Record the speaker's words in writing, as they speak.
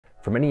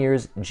For many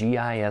years,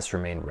 GIS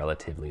remained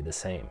relatively the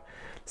same.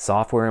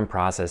 Software and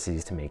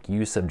processes to make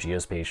use of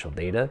geospatial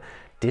data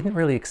didn't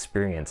really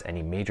experience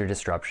any major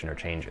disruption or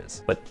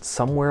changes. But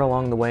somewhere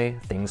along the way,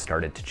 things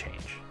started to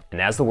change. And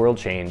as the world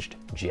changed,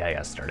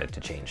 GIS started to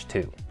change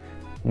too.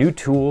 New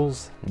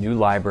tools, new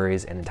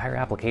libraries, and entire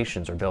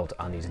applications are built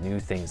on these new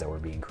things that were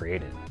being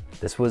created.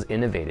 This was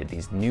innovated.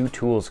 These new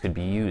tools could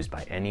be used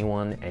by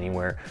anyone,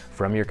 anywhere,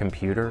 from your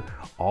computer,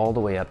 all the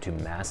way up to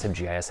massive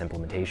GIS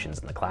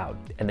implementations in the cloud.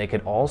 And they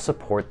could all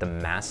support the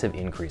massive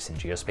increase in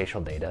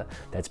geospatial data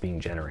that's being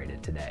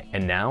generated today.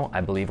 And now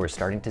I believe we're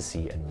starting to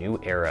see a new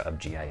era of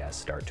GIS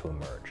start to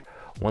emerge,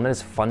 one that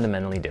is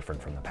fundamentally different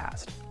from the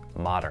past.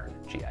 Modern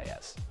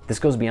GIS. This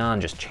goes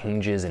beyond just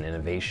changes in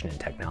innovation and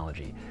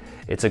technology.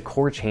 It's a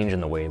core change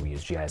in the way we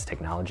use GIS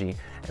technology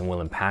and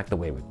will impact the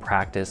way we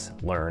practice,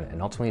 learn,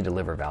 and ultimately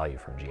deliver value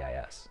from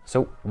GIS.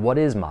 So what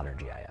is modern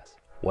GIS?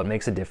 What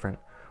makes it different?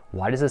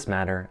 Why does this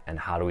matter? And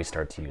how do we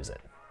start to use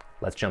it?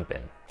 Let's jump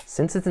in.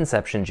 Since its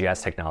inception,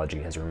 GIS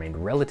technology has remained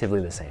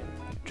relatively the same.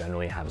 You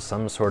generally have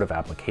some sort of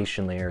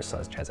application layer,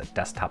 such as a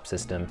desktop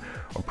system,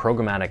 or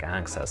programmatic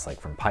access, like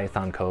from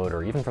Python code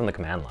or even from the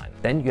command line.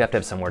 Then you have to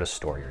have somewhere to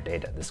store your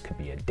data. This could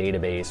be a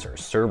database or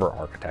server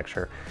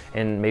architecture,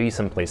 and maybe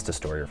some place to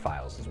store your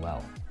files as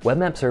well. Web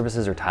map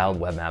services or tiled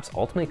web maps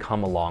ultimately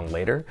come along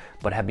later,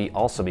 but have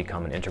also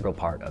become an integral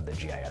part of the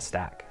GIS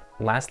stack.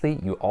 Lastly,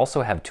 you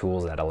also have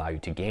tools that allow you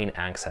to gain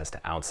access to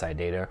outside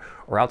data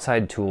or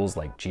outside tools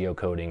like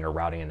geocoding or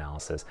routing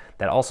analysis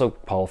that also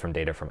pull from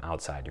data from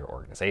outside your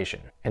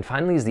organization. And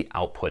finally is the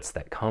outputs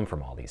that come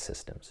from all these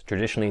systems.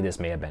 Traditionally, this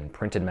may have been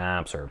printed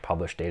maps or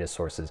published data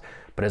sources,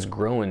 but has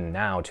grown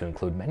now to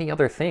include many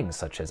other things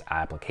such as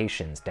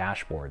applications,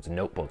 dashboards,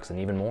 notebooks, and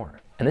even more.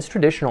 And this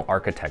traditional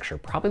architecture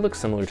probably looks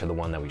similar to the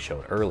one that we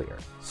showed earlier.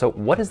 So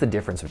what is the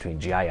difference between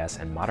GIS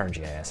and modern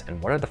GIS,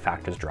 and what are the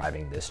factors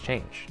driving this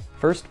change?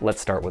 First,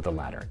 let's start with the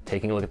latter,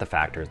 taking a look at the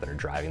factors that are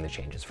driving the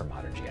changes for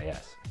modern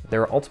GIS.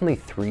 There are ultimately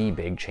three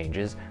big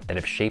changes that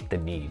have shaped the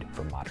need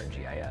for modern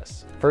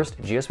GIS.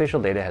 First,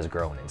 geospatial data has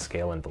grown in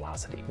scale and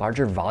velocity.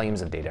 Larger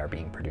volumes of data are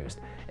being produced,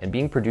 and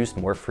being produced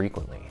more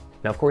frequently.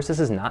 Now, of course, this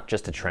is not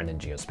just a trend in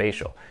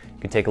geospatial. You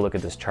can take a look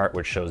at this chart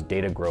which shows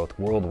data growth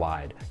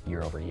worldwide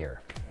year over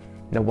year.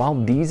 Now, while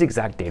these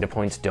exact data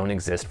points don't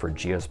exist for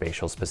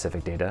geospatial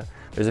specific data,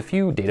 there's a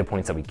few data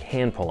points that we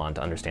can pull on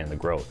to understand the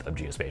growth of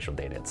geospatial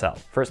data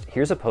itself. First,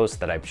 here's a post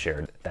that I've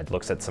shared that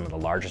looks at some of the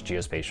largest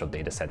geospatial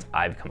data sets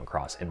I've come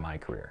across in my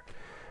career.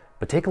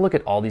 But take a look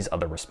at all these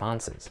other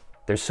responses.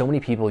 There's so many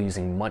people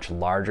using much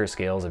larger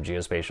scales of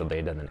geospatial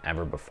data than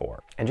ever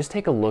before. And just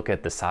take a look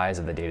at the size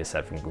of the data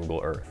set from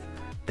Google Earth.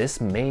 This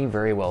may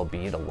very well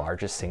be the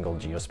largest single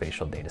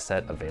geospatial data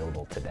set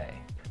available today.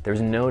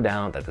 There's no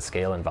doubt that the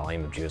scale and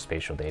volume of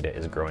geospatial data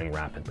is growing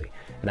rapidly,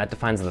 and that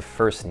defines the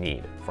first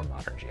need for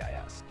modern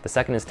GIS. The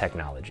second is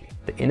technology.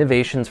 The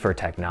innovations for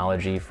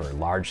technology for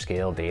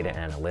large-scale data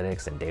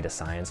analytics and data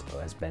science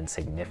has been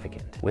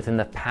significant. Within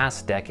the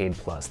past decade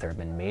plus, there have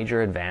been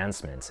major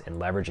advancements in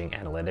leveraging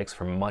analytics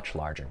for much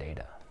larger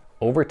data.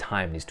 Over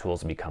time, these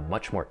tools have become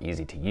much more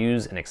easy to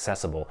use and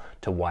accessible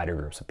to wider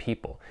groups of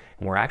people.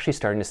 And we're actually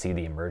starting to see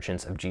the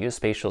emergence of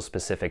geospatial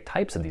specific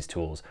types of these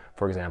tools,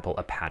 for example,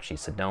 Apache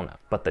Sedona.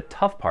 But the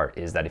tough part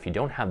is that if you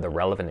don't have the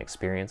relevant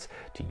experience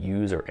to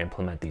use or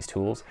implement these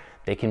tools,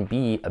 they can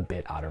be a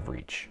bit out of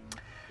reach.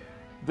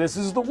 This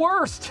is the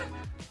worst!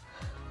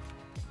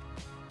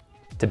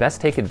 To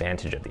best take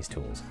advantage of these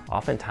tools,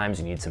 oftentimes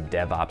you need some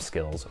DevOps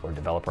skills or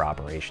developer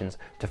operations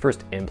to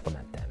first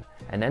implement them,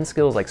 and then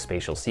skills like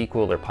Spatial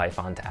SQL or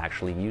Python to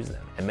actually use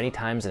them. And many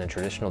times in a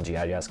traditional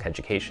GIS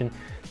education,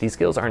 these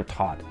skills aren't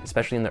taught,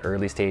 especially in the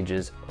early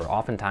stages or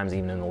oftentimes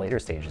even in the later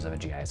stages of a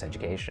GIS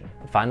education.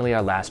 Finally,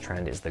 our last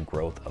trend is the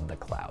growth of the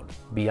cloud.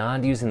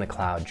 Beyond using the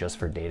cloud just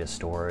for data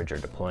storage or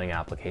deploying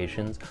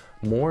applications,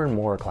 more and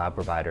more cloud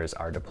providers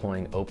are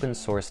deploying open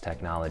source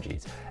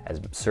technologies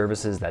as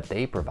services that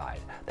they provide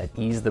that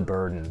ease the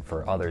burden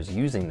for others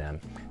using them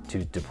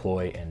to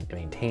deploy and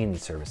maintain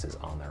these services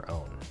on their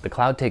own. The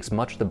cloud takes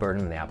much of the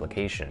burden of the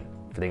application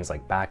for things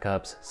like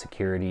backups,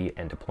 security,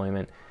 and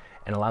deployment,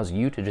 and allows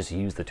you to just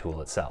use the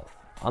tool itself.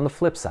 On the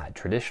flip side,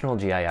 traditional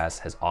GIS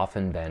has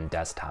often been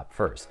desktop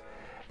first.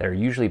 That are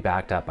usually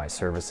backed up by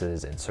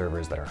services and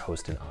servers that are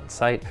hosted on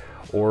site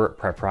or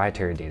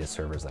proprietary data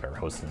servers that are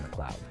hosted in the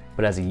cloud.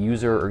 But as a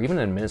user or even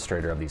an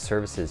administrator of these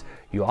services,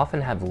 you often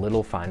have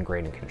little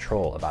fine-grained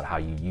control about how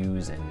you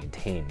use and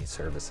maintain these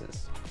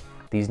services.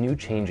 These new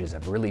changes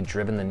have really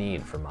driven the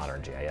need for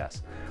modern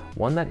GIS,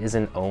 one that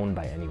isn't owned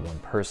by any one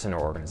person or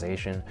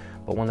organization,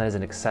 but one that is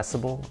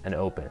accessible and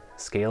open,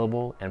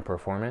 scalable and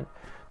performant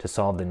to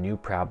solve the new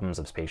problems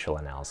of spatial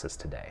analysis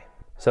today.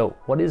 So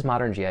what is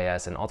modern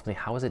GIS, and ultimately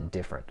how is it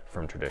different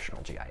from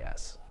traditional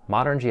GIS?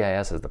 Modern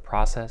GIS is the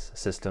process,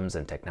 systems,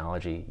 and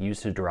technology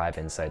used to derive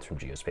insights from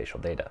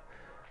geospatial data.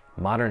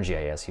 Modern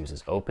GIS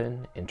uses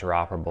open,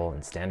 interoperable,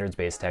 and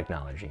standards-based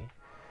technology.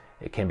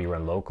 It can be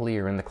run locally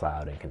or in the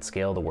cloud and can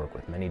scale to work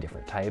with many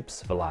different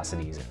types,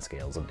 velocities, and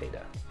scales of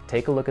data.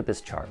 Take a look at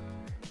this chart.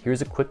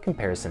 Here's a quick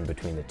comparison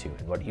between the two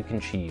and what you can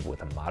achieve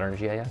with a modern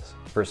GIS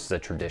versus a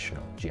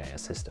traditional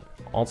GIS system.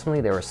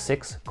 Ultimately, there are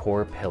 6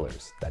 core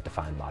pillars that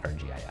define modern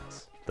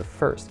GIS. The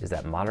first is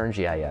that modern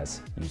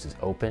GIS uses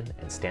open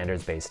and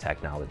standards-based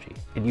technology.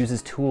 It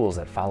uses tools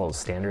that follow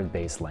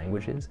standard-based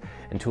languages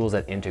and tools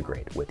that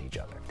integrate with each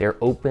other. They're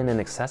open and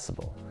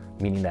accessible,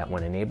 meaning that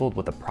when enabled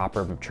with the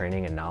proper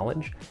training and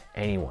knowledge,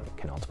 anyone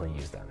can ultimately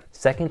use them.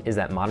 Second is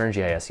that modern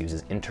GIS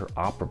uses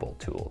interoperable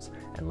tools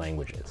and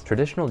languages.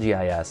 Traditional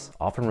GIS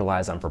often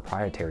relies on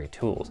proprietary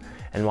tools,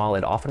 and while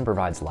it often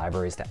provides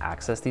libraries to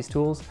access these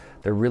tools,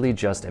 they're really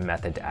just a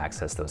method to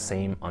access those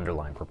same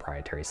underlying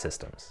proprietary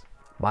systems.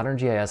 Modern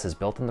GIS is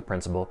built on the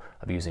principle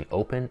of using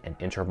open and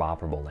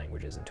interoperable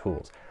languages and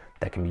tools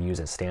that can be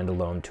used as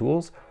standalone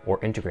tools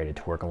or integrated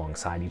to work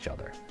alongside each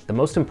other. The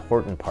most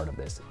important part of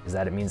this is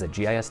that it means that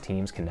GIS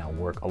teams can now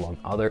work along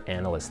other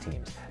analyst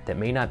teams that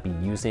may not be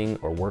using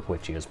or work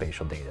with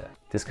geospatial data.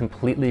 This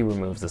completely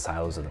removes the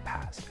silos of the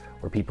past,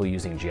 where people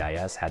using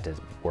GIS had to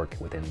work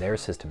within their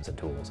systems and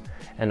tools,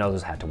 and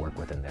others had to work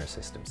within their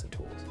systems and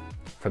tools.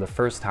 For the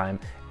first time,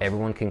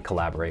 everyone can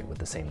collaborate with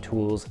the same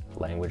tools,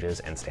 languages,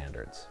 and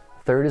standards.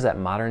 Third is that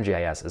modern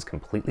GIS is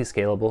completely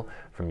scalable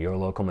from your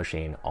local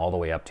machine all the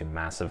way up to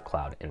massive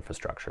cloud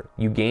infrastructure.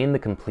 You gain the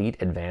complete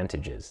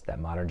advantages that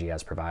modern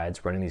GIS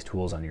provides running these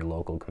tools on your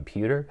local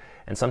computer,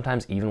 and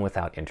sometimes even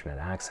without internet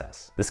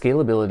access. The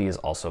scalability is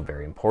also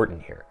very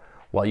important here.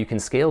 While you can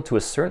scale to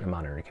a certain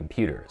amount on your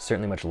computer,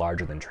 certainly much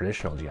larger than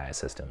traditional GIS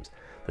systems,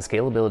 the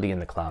scalability in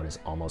the cloud is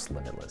almost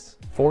limitless.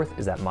 Fourth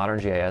is that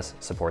modern GIS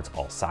supports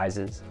all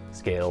sizes,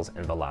 scales,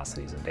 and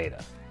velocities of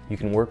data. You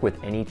can work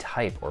with any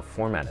type or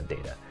format of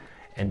data,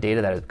 and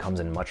data that comes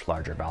in much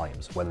larger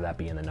volumes, whether that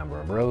be in the number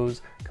of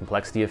rows,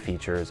 complexity of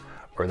features,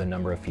 or the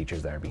number of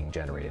features that are being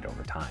generated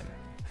over time.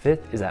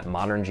 Fifth is that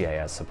modern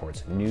GIS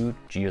supports new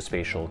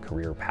geospatial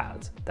career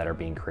paths that are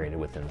being created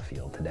within the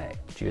field today.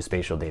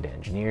 Geospatial data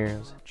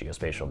engineers,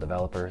 geospatial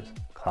developers,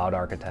 cloud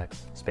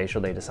architects,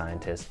 spatial data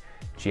scientists,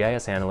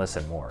 GIS analysts,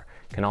 and more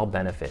can all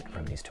benefit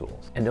from these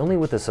tools. And only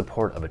with the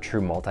support of a true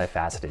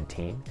multifaceted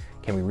team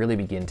can we really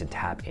begin to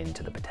tap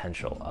into the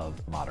potential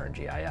of modern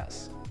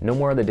GIS. No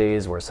more are the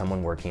days where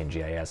someone working in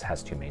GIS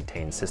has to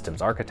maintain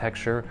systems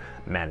architecture,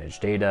 manage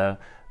data,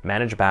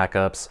 manage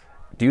backups,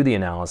 do the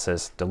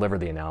analysis, deliver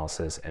the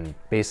analysis, and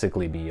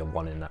basically be a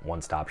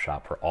one-stop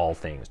shop for all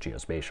things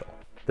geospatial.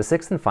 The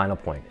sixth and final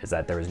point is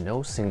that there is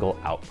no single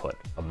output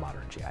of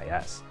modern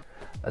GIS.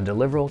 A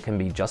deliverable can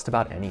be just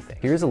about anything.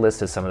 Here's a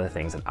list of some of the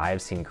things that I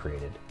have seen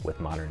created with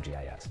modern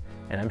GIS,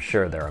 and I'm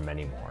sure there are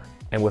many more.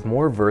 And with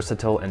more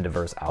versatile and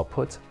diverse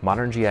outputs,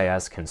 modern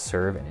GIS can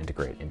serve and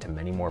integrate into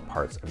many more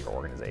parts of your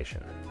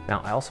organization.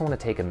 Now, I also want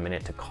to take a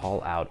minute to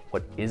call out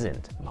what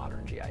isn't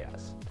modern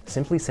GIS.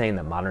 Simply saying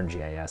that modern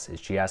GIS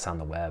is GIS on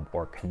the web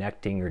or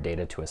connecting your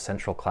data to a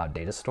central cloud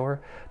data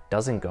store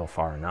doesn't go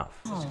far enough.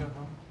 Just go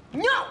home.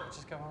 No!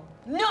 Just go home.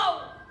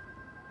 No!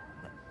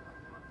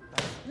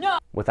 No!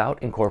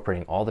 Without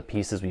incorporating all the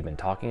pieces we've been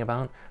talking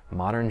about,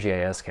 modern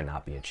GIS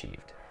cannot be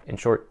achieved. In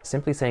short,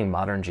 simply saying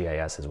modern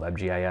GIS is web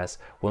GIS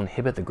will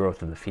inhibit the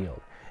growth of the field,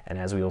 and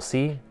as we will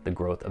see, the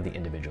growth of the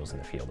individuals in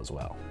the field as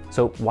well.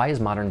 So why is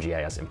modern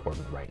GIS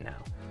important right now?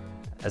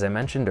 As I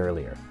mentioned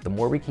earlier, the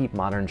more we keep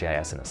modern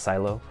GIS in a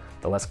silo,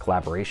 the less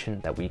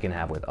collaboration that we can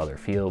have with other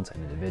fields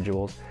and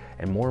individuals,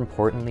 and more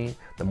importantly,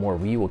 the more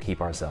we will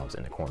keep ourselves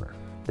in a corner.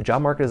 The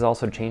job market is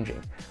also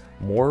changing.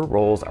 More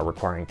roles are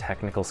requiring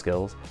technical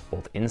skills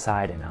both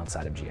inside and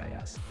outside of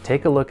GIS.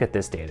 Take a look at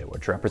this data,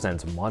 which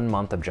represents 1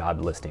 month of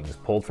job listings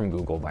pulled from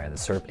Google via the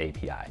SERP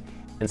API.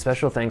 And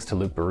special thanks to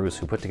Luke Baruch,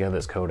 who put together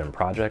this code and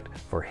project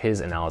for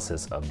his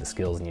analysis of the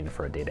skills needed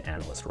for a data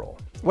analyst role.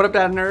 What up,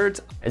 data nerds?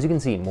 As you can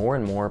see, more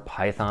and more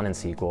Python and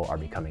SQL are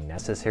becoming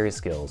necessary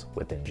skills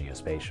within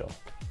geospatial.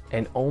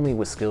 And only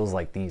with skills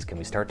like these can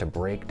we start to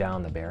break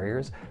down the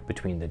barriers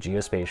between the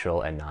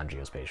geospatial and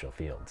non-geospatial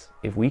fields.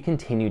 If we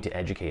continue to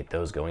educate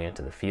those going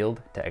into the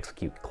field to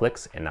execute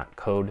clicks and not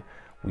code,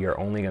 we are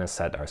only going to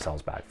set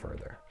ourselves back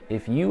further.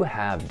 If you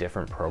have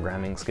different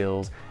programming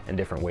skills and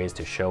different ways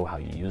to show how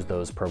you use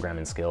those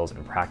programming skills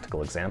in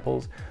practical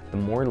examples, the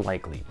more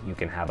likely you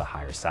can have a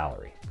higher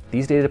salary.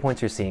 These data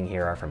points you're seeing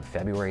here are from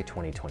February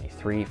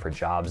 2023 for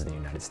jobs in the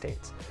United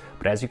States.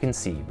 But as you can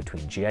see,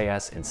 between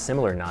GIS and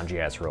similar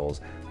non-GIS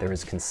roles, there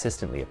is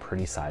consistently a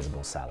pretty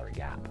sizable salary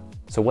gap.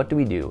 So what do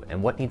we do,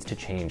 and what needs to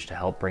change to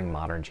help bring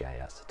modern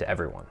GIS to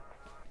everyone?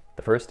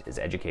 The first is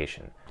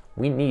education.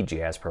 We need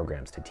GIS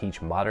programs to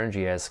teach modern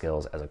GIS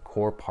skills as a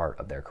core part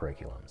of their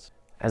curriculums.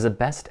 As a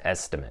best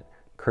estimate,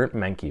 Kurt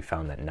Menke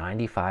found that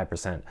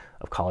 95%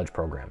 of college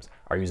programs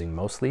are using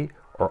mostly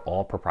or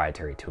all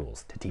proprietary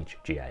tools to teach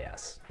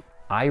GIS.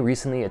 I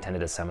recently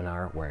attended a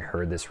seminar where I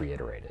heard this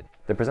reiterated.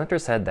 The presenter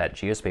said that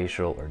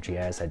geospatial or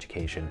GIS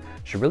education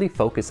should really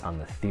focus on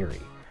the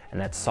theory,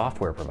 and that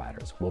software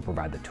providers will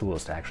provide the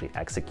tools to actually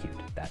execute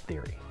that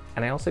theory.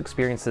 And I also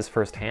experienced this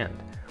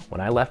firsthand. When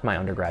I left my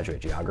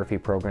undergraduate geography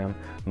program,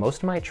 most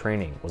of my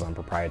training was on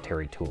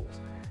proprietary tools.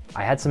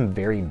 I had some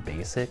very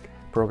basic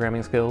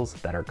programming skills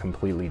that are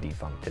completely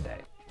defunct today.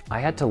 I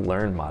had to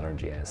learn modern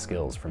GIS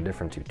skills from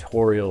different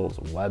tutorials,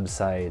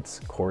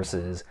 websites,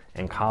 courses,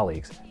 and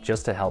colleagues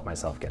just to help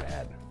myself get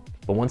ahead.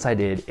 But once I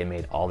did, it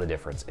made all the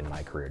difference in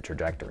my career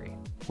trajectory.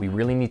 We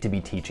really need to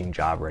be teaching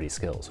job-ready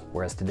skills,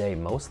 whereas today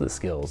most of the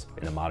skills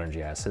in a modern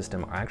GIS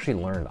system are actually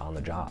learned on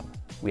the job.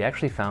 We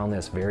actually found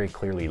this very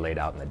clearly laid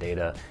out in the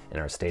data in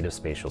our State of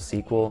Spatial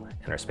SQL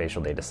and our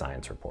Spatial Data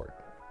Science report.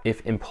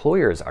 If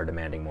employers are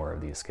demanding more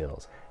of these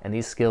skills, and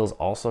these skills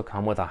also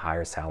come with a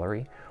higher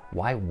salary,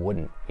 why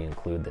wouldn't we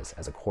include this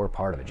as a core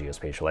part of a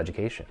geospatial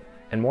education?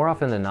 And more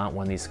often than not,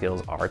 when these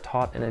skills are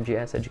taught in a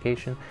GIS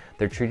education,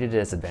 they're treated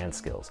as advanced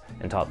skills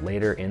and taught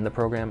later in the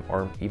program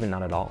or even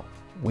not at all.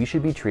 We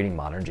should be treating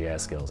modern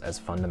GIS skills as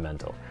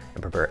fundamental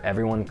and prepare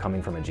everyone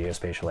coming from a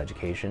geospatial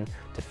education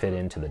to fit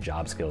into the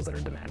job skills that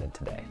are demanded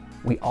today.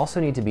 We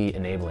also need to be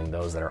enabling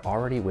those that are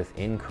already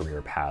within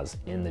career paths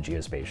in the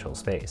geospatial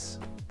space.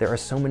 There are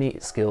so many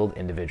skilled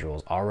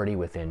individuals already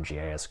within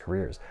GIS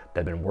careers that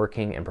have been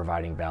working and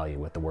providing value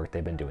with the work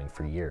they've been doing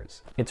for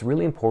years. It's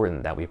really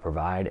important that we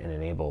provide and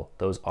enable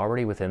those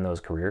already within those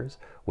careers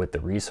with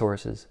the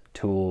resources,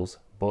 tools,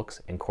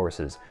 books, and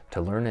courses to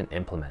learn and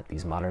implement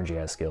these modern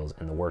GIS skills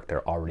in the work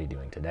they're already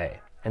doing today.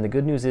 And the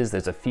good news is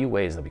there's a few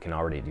ways that we can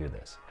already do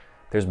this.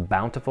 There's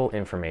bountiful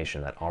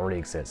information that already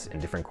exists in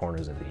different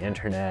corners of the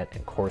internet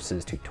and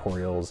courses,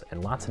 tutorials,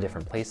 and lots of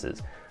different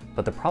places.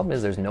 But the problem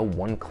is there's no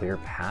one clear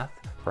path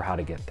for how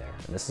to get there.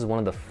 And this is one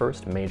of the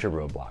first major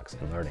roadblocks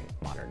in learning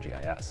modern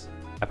GIS.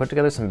 I put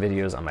together some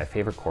videos on my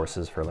favorite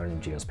courses for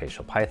learning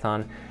geospatial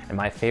Python and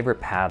my favorite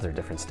paths or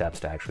different steps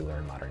to actually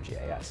learn modern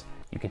GIS.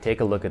 You can take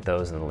a look at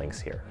those in the links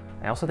here.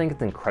 I also think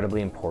it's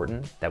incredibly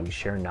important that we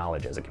share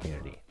knowledge as a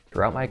community.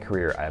 Throughout my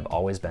career, I have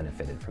always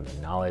benefited from the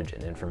knowledge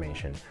and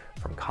information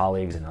from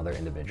colleagues and other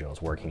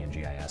individuals working in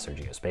GIS or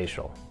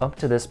geospatial. Up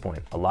to this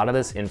point, a lot of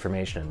this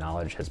information and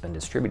knowledge has been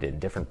distributed in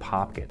different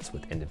pockets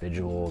with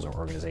individuals or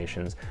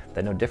organizations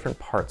that know different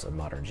parts of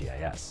modern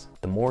GIS.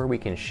 The more we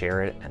can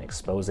share it and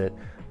expose it,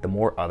 the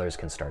more others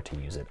can start to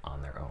use it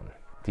on their own.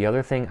 The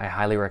other thing I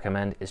highly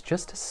recommend is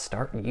just to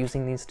start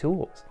using these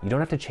tools. You don't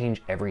have to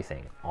change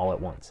everything all at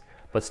once,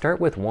 but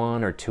start with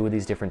one or two of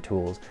these different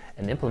tools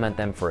and implement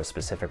them for a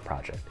specific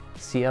project.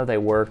 See how they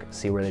work,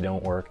 see where they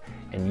don't work,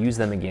 and use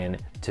them again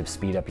to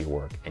speed up your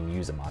work and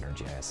use a modern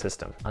GIS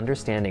system.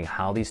 Understanding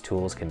how these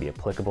tools can be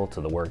applicable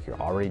to the work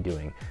you're already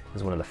doing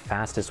is one of the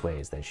fastest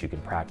ways that you can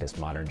practice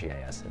modern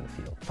GIS in the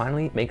field.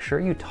 Finally, make sure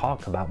you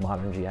talk about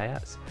modern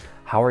GIS.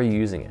 How are you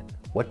using it?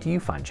 What do you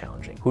find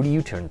challenging? Who do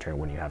you turn to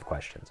when you have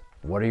questions?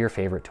 What are your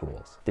favorite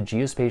tools? The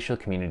geospatial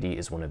community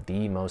is one of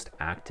the most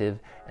active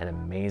and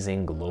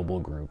amazing global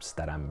groups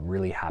that I'm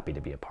really happy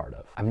to be a part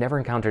of. I've never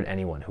encountered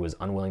anyone who is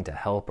unwilling to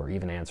help or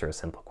even answer a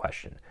simple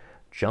question.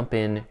 Jump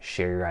in,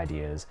 share your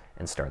ideas,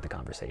 and start the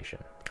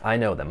conversation. I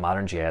know that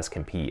modern GIS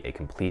can be a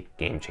complete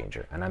game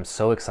changer, and I'm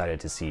so excited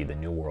to see the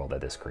new world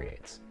that this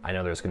creates. I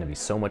know there's going to be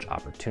so much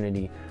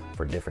opportunity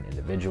for different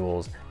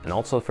individuals and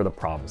also for the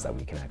problems that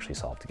we can actually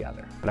solve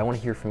together. But I want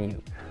to hear from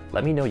you.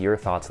 Let me know your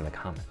thoughts in the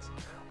comments.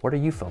 What are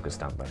you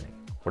focused on learning?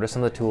 What are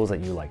some of the tools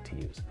that you like to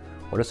use?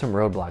 What are some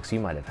roadblocks you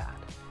might have had?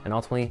 And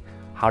ultimately,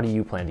 how do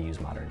you plan to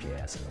use modern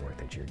GIS in the work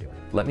that you're doing?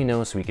 Let me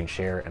know so we can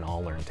share and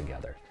all learn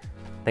together.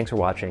 Thanks for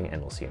watching,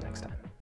 and we'll see you next time.